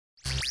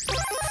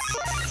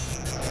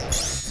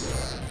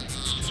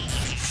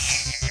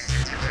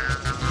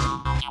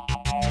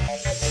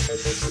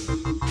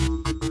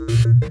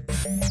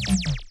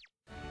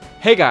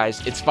Hey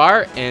guys, it's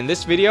Fire, and in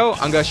this video,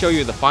 I'm going to show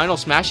you the final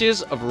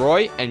smashes of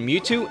Roy and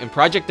Mewtwo in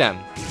Project M.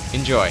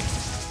 Enjoy!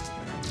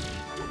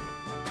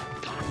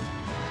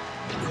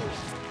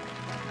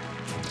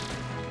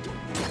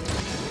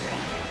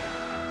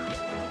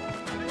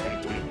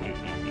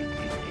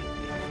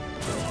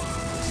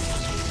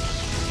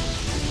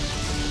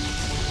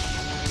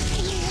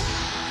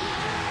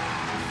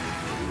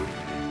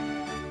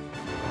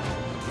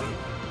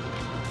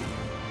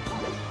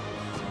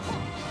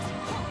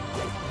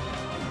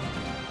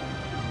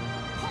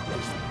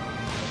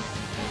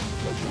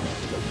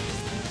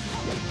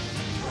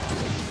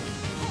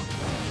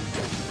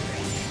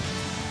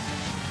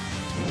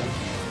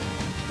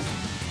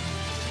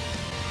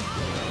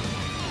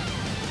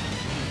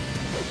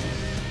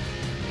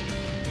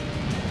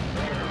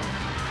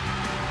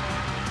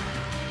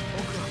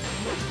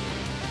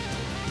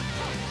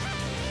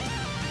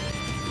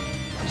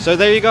 So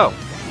there you go.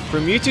 For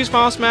Mewtwo's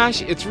Final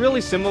Smash, it's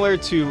really similar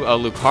to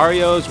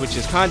Lucario's, which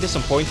is kind of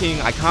disappointing.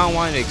 I kind of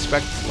wanted to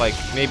expect like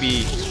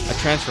maybe a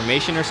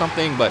transformation or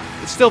something, but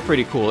it's still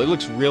pretty cool. It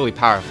looks really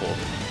powerful.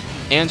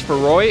 And for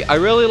Roy, I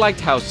really liked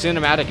how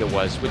cinematic it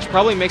was, which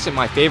probably makes it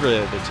my favorite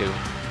of the two.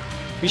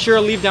 Be sure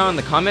to leave down in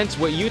the comments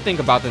what you think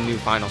about the new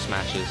Final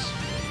Smashes.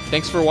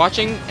 Thanks for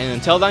watching, and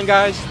until then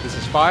guys, this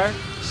is Fire,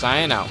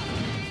 signing out.